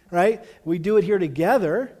houses, right? We do it here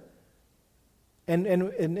together.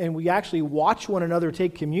 And we actually watch one another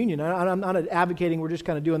take communion. I'm not advocating we're just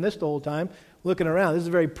kind of doing this the whole time, looking around. This is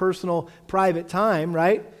a very personal, private time,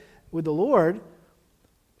 right, with the Lord.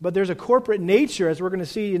 But there's a corporate nature, as we're going to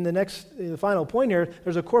see in the final point here.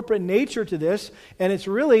 There's a corporate nature to this, and it's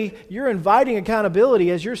really, you're inviting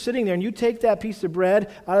accountability as you're sitting there and you take that piece of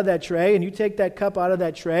bread out of that tray and you take that cup out of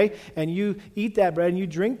that tray and you eat that bread and you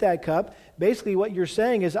drink that cup. Basically what you're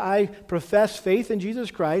saying is, I profess faith in Jesus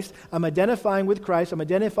Christ. I'm identifying with Christ. I'm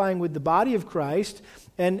identifying with the body of Christ.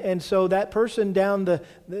 And so that person down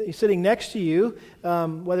sitting next to you,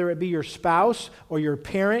 whether it be your spouse or your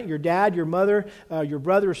parent, your dad, your mother, your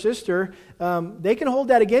brother or sister, they can hold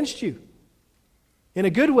that against you in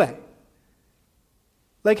a good way.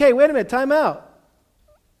 Like, hey, wait a minute, time out.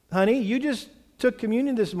 Honey, you just took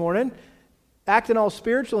communion this morning, acting all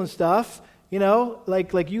spiritual and stuff,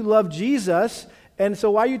 like you love Jesus, and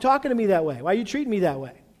so why are you talking to me that way? Why are you treating me that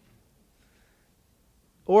way?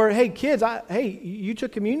 Or, hey, kids, you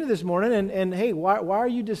took communion this morning, and hey, why are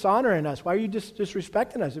you dishonoring us? Why are you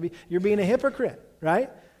disrespecting us? You're being a hypocrite, right?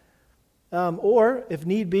 Or, if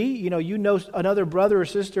need be, you know another brother or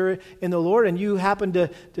sister in the Lord, and you happen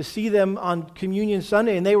to see them on Communion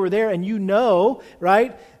Sunday, and they were there, and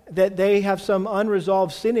right, that they have some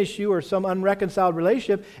unresolved sin issue or some unreconciled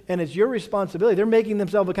relationship, and it's your responsibility. They're making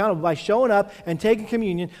themselves accountable by showing up and taking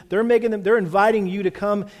communion. They're inviting you to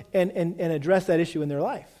come and address that issue in their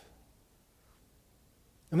life.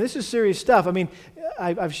 I mean, this is serious stuff. I mean,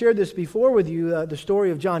 I've shared this before with you, the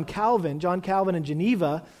story of John Calvin. John Calvin in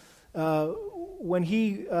Geneva, when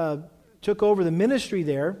he took over the ministry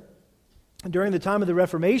there during the time of the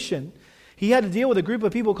Reformation, he had to deal with a group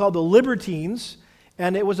of people called the Libertines.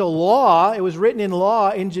 And it was a law, it was written in law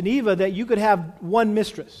in Geneva that you could have one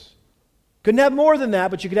mistress. Couldn't have more than that,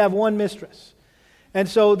 but you could have one mistress. And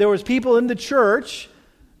so there was people in the church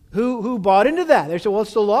who bought into that. They said, well,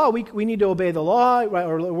 it's the law. We need to obey the law, right?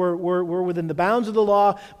 Or we're within the bounds of the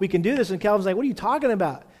law. We can do this. And Calvin's like, what are you talking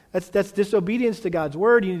about? That's disobedience to God's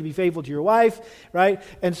word. You need to be faithful to your wife, right?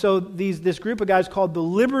 And so this group of guys called the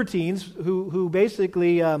Libertines, who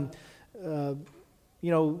basically, showed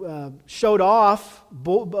off,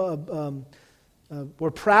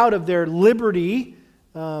 were proud of their liberty.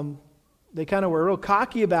 They kind of were real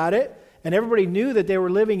cocky about it, and everybody knew that they were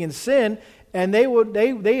living in sin. And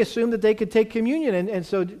they assumed that they could take communion. And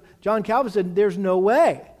so John Calvin said, there's no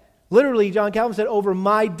way. Literally, John Calvin said, over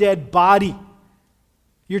my dead body,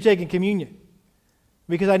 you're taking communion.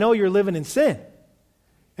 Because I know you're living in sin.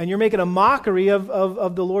 And you're making a mockery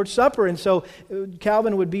of the Lord's Supper. And so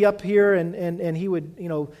Calvin would be up here and he would,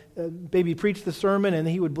 maybe preach the sermon, and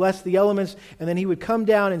he would bless the elements, and then he would come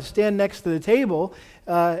down and stand next to the table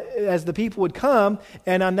as the people would come.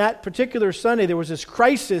 And on that particular Sunday, there was this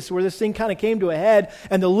crisis where this thing kind of came to a head,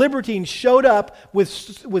 and the Libertines showed up with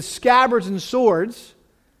scabbards and swords,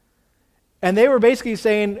 and they were basically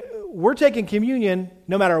saying, we're taking communion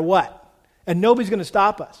no matter what, and nobody's going to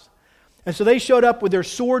stop us. And so they showed up with their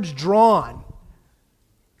swords drawn.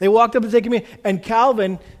 They walked up and said, communion. And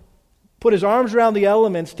Calvin put his arms around the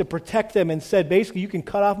elements to protect them and said, basically, you can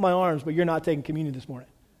cut off my arms, but you're not taking communion this morning.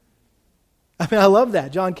 I mean, I love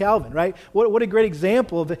that, John Calvin, right? What a great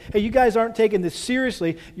example of, hey, you guys aren't taking this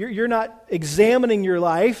seriously. You're not examining your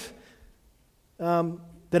life.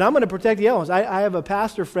 Then I'm going to protect the elements. I have a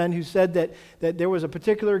pastor friend who said that there was a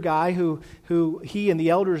particular guy who he and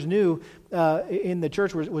the elders knew in the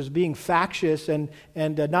church was being factious, and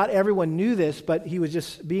not everyone knew this, but he was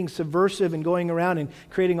just being subversive and going around and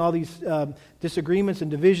creating all these disagreements and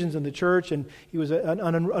divisions in the church, and he was an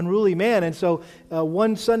unruly man. And so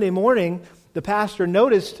one Sunday morning, the pastor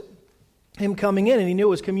noticed him coming in, and he knew it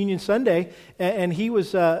was Communion Sunday, and he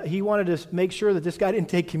wanted to make sure that this guy didn't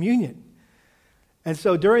take communion. And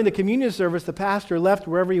so during the communion service, the pastor left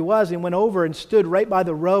wherever he was and went over and stood right by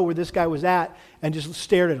the row where this guy was at and just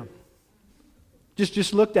stared at him.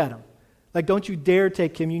 Just looked at him. Like, don't you dare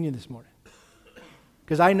take communion this morning,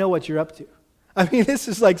 because I know what you're up to. I mean, this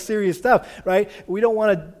is like serious stuff, right? We don't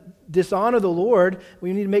want to dishonor the Lord.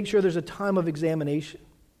 We need to make sure there's a time of examination.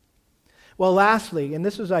 Well, lastly, and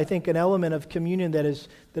this is, I think, an element of communion that is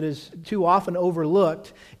too often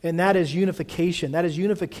overlooked, and that is unification. That is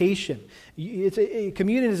unification.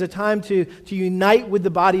 Communion is a time to unite with the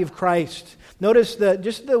body of Christ. Notice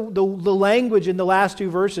the language in the last two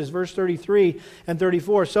verses, verse 33 and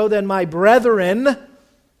 34. So then, my brethren,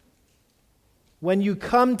 when you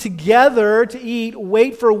come together to eat,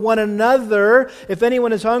 wait for one another. If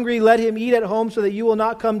anyone is hungry, let him eat at home, so that you will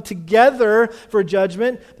not come together for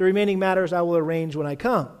judgment. The remaining matters I will arrange when I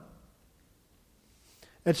come.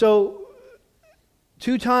 And so,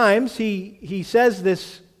 2 times he says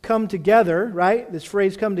this come together, right? This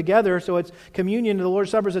phrase come together. So it's communion. The Lord's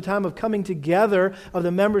Supper is a time of coming together of the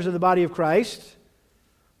members of the body of Christ.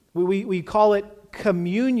 We call it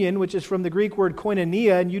communion, which is from the Greek word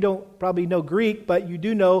koinonia, and you don't probably know Greek, but you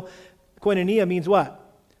do know koinonia means what?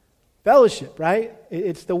 Fellowship, right?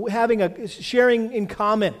 It's having a sharing in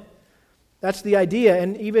common. That's the idea.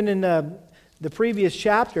 And even in the previous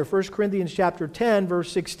chapter, 1 Corinthians chapter 10,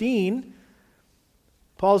 verse 16,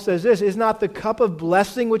 Paul says this, is not the cup of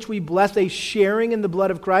blessing which we bless a sharing in the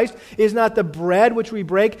blood of Christ? Is not the bread which we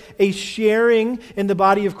break a sharing in the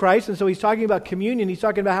body of Christ? And so he's talking about communion. He's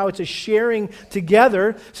talking about how it's a sharing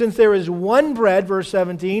together. Since there is one bread, verse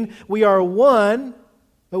 17, we are one,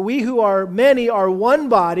 but we who are many are one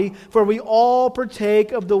body, for we all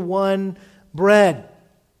partake of the one bread.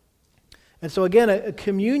 And so again, a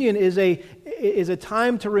communion is a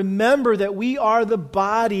time to remember that we are the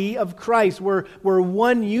body of Christ. We're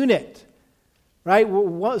one unit, right?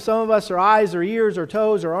 Some of us are eyes or ears or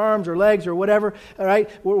toes or arms or legs or whatever, all right?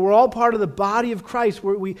 We're all part of the body of Christ,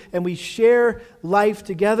 and we share life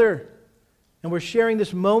together. And we're sharing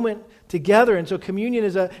this moment together. And so communion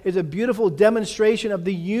is a beautiful demonstration of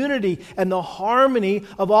the unity and the harmony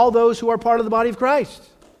of all those who are part of the body of Christ.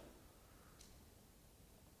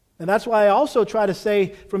 And that's why I also try to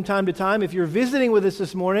say from time to time, if you're visiting with us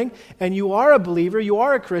this morning and you are a believer, you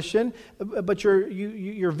are a Christian, but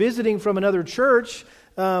you're visiting from another church,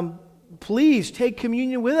 please take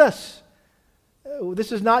communion with us.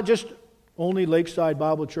 This is not just only Lakeside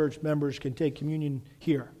Bible Church members can take communion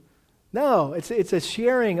here. No, it's a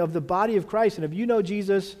sharing of the body of Christ. And if you know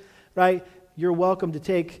Jesus, right, you're welcome to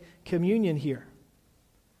take communion here.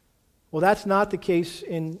 Well, that's not the case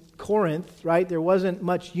in Corinth, right? There wasn't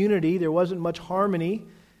much unity. There wasn't much harmony.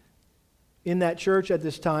 in that church at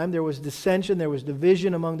this time. There was dissension, there was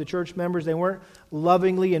division among the church members. They weren't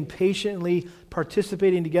lovingly and patiently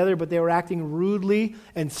participating together, but they were acting rudely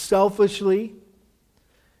and selfishly.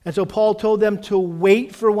 And so Paul told them to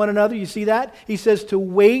wait for one another. You see that? He says to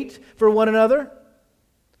wait for one another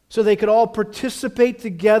so they could all participate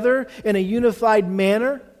together in a unified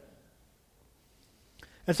manner.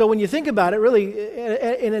 And so when you think about it, really,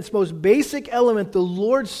 in its most basic element, the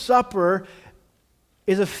Lord's Supper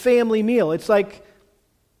is a family meal. It's like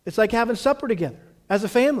having supper together as a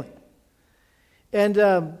family. And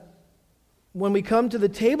when we come to the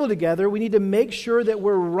table together, we need to make sure that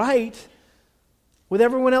we're right with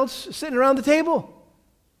everyone else sitting around the table.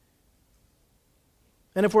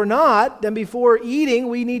 And if we're not, then before eating,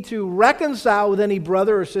 we need to reconcile with any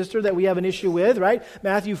brother or sister that we have an issue with, right?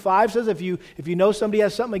 Matthew 5 says if you know somebody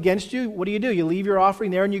has something against you, what do? You leave your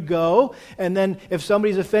offering there and you go. And then if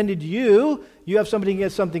somebody's offended you, you have somebody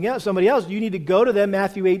against somebody else, you need to go to them,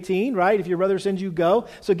 Matthew 18, right? If your brother sends you, go.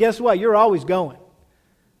 So guess what? You're always going.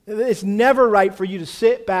 It's never right for you to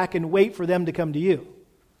sit back and wait for them to come to you.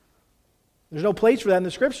 There's no place for that in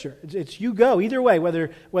the Scripture. It's you go. Either way,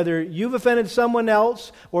 whether you've offended someone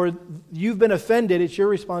else or you've been offended, it's your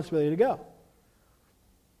responsibility to go.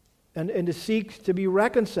 And to seek to be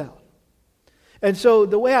reconciled. And so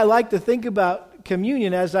the way I like to think about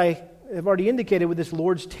communion, as I have already indicated with this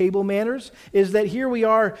Lord's table manners, is that here we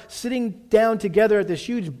are sitting down together at this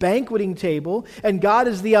huge banqueting table, and God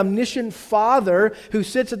is the omniscient Father who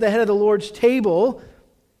sits at the head of the Lord's table.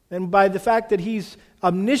 And by the fact that He's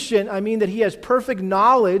omniscient, I mean that He has perfect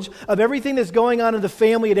knowledge of everything that's going on in the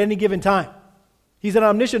family at any given time. He's an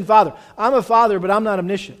omniscient Father. I'm a father, but I'm not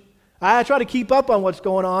omniscient. I try to keep up on what's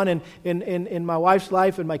going on in my wife's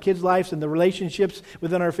life and my kids' lives and the relationships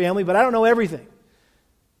within our family, but I don't know everything.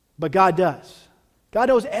 But God does. God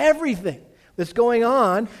knows everything that's going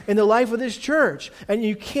on in the life of this church. And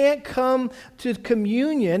you can't come to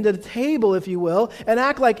communion, to the table, if you will, and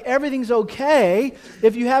act like everything's okay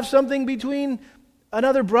if you have something between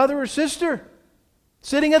another brother or sister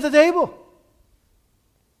sitting at the table.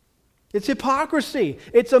 It's hypocrisy.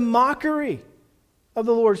 It's a mockery of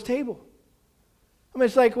the Lord's table. I mean,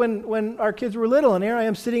 it's like when our kids were little, and here I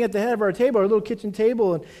am sitting at the head of our table, our little kitchen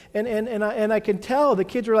table, and I can tell the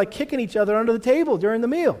kids are like kicking each other under the table during the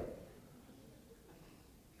meal.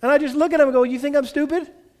 And I just look at them and go, you think I'm stupid?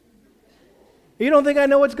 You don't think I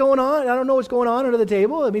know what's going on? I don't know what's going on under the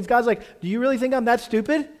table? It means God's like, do you really think I'm that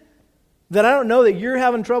stupid? That I don't know that you're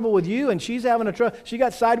having trouble with you, and she's having she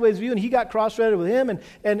got sideways with you, and he got cross-threaded with him,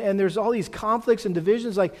 and there's all these conflicts and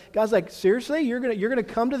divisions. Like God's like, seriously, you're gonna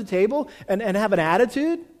come to the table and have an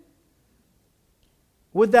attitude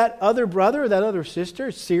with that other brother or that other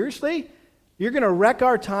sister? Seriously, you're gonna wreck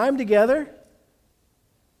our time together?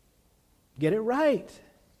 Get it right.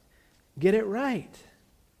 Get it right.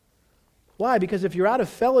 Why? Because if you're out of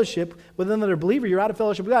fellowship with another believer, you're out of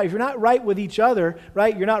fellowship with God. If you're not right with each other,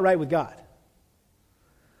 right, you're not right with God.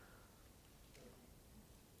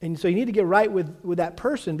 And so you need to get right with that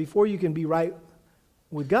person before you can be right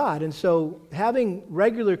with God. And so having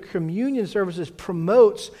regular communion services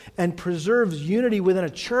promotes and preserves unity within a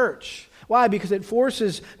church. Why? Because it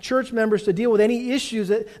forces church members to deal with any issues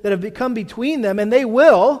that have become between them, and they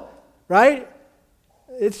will, right?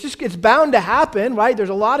 It's bound to happen, right? There's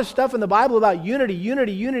a lot of stuff in the Bible about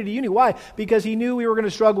unity. Why? Because He knew we were going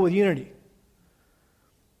to struggle with unity.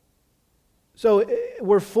 So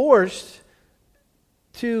we're forced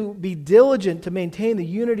to be diligent to maintain the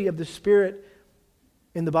unity of the Spirit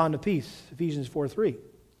in the bond of peace, Ephesians 4:3.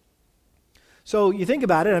 So you think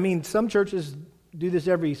about it, I mean, some churches do this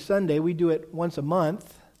every Sunday. We do it once a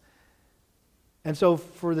month. And so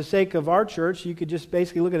for the sake of our church, you could just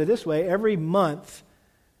basically look at it this way. Every month,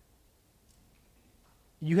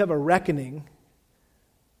 you have a reckoning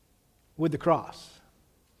with the cross.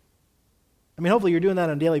 I mean, hopefully you're doing that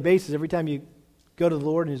on a daily basis. Every time you go to the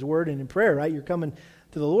Lord in His Word and in prayer, right? You're coming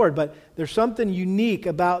to the Lord. But there's something unique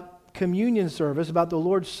about communion service, about the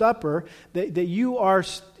Lord's Supper, that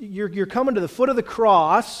you're coming to the foot of the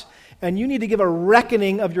cross, and you need to give a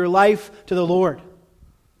reckoning of your life to the Lord.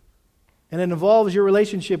 And it involves your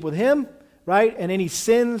relationship with Him, right? And any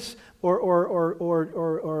sins or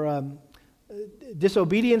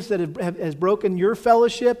disobedience that has broken your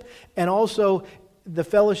fellowship, and also the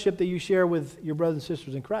fellowship that you share with your brothers and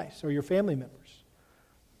sisters in Christ or your family members.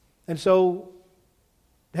 And so,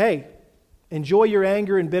 hey, enjoy your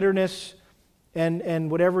anger and bitterness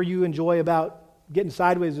and whatever you enjoy about getting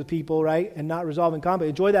sideways with people, right, and not resolving conflict.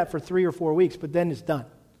 Enjoy that for 3 or 4 weeks, but then it's done.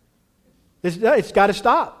 It's got to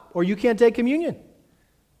stop, or you can't take communion.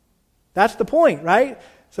 That's the point, right?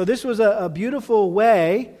 So this was a beautiful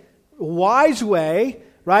way wise way,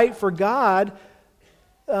 right, for God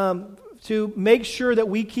to make sure that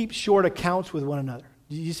we keep short accounts with one another.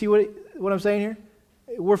 Do you see what I'm saying here?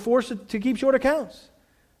 We're forced to keep short accounts.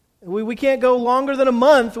 We can't go longer than a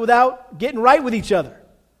month without getting right with each other.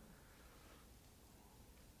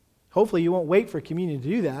 Hopefully you won't wait for communion to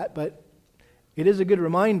do that, but it is a good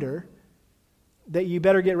reminder that you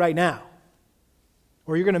better get right now,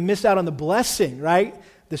 or you're going to miss out on the blessing, right?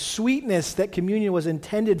 The sweetness that communion was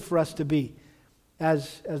intended for us to be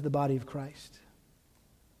as the body of Christ.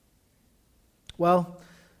 Well,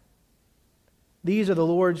 these are the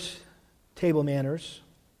Lord's table manners.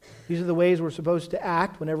 These are the ways we're supposed to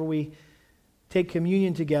act whenever we take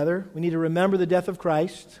communion together. We need to remember the death of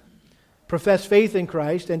Christ, profess faith in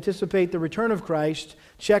Christ, anticipate the return of Christ,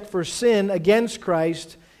 check for sin against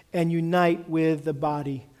Christ, and unite with the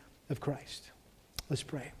body of Christ. Let's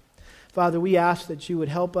pray. Father, we ask that you would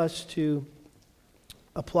help us to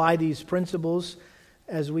apply these principles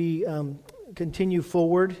as we continue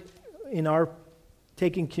forward in our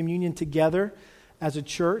taking communion together as a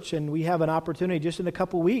church. And we have an opportunity just in a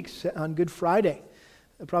couple weeks on Good Friday,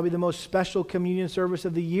 probably the most special communion service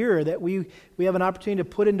of the year, that we have an opportunity to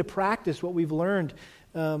put into practice what we've learned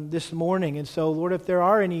this morning. And so, Lord, if there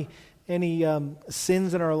are any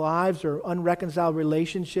sins in our lives or unreconciled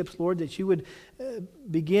relationships, Lord, that you would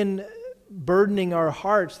begin burdening our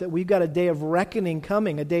hearts, that we've got a day of reckoning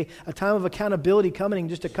coming, a time of accountability coming in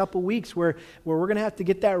just a couple weeks where we're going to have to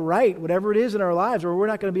get that right, whatever it is in our lives, or we're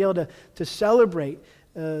not going to be able to celebrate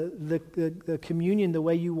the communion the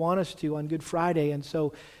way you want us to on Good Friday. And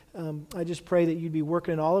so I just pray that you'd be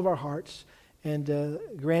working in all of our hearts and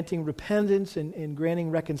granting repentance and granting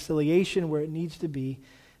reconciliation where it needs to be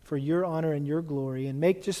for your honor and your glory, and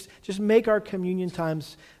just make our communion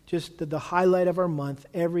times just the highlight of our month.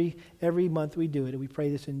 Every month we do it, and we pray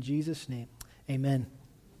this in Jesus' name. Amen.